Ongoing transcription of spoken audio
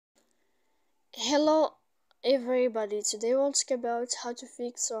Hello everybody, today we'll talk about how to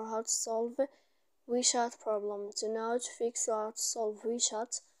fix or how to solve WeChat problem. To know how to fix or how to solve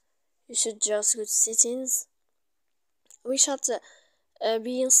WeChat, you should just go to settings. WeChat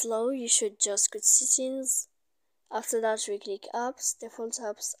being slow, you should just go to settings. After that we click apps, default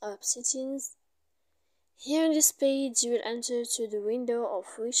apps, app settings. Here on this page you will enter to the window of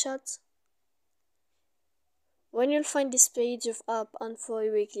WeChat. When you'll find this page of app info,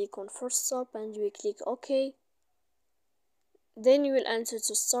 you will click on first stop and you will click OK. Then you will enter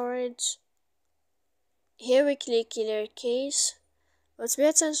to storage. Here we click clear cache, but pay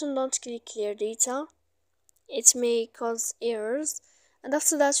attention, don't click clear data, it may cause errors. And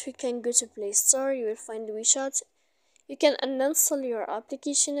after that we can go to Play Store, you will find WeChat. You can uninstall your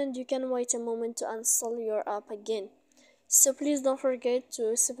application and you can wait a moment to install your app again. So please don't forget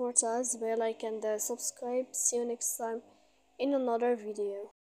to support us by like and subscribe. See you next time in another video.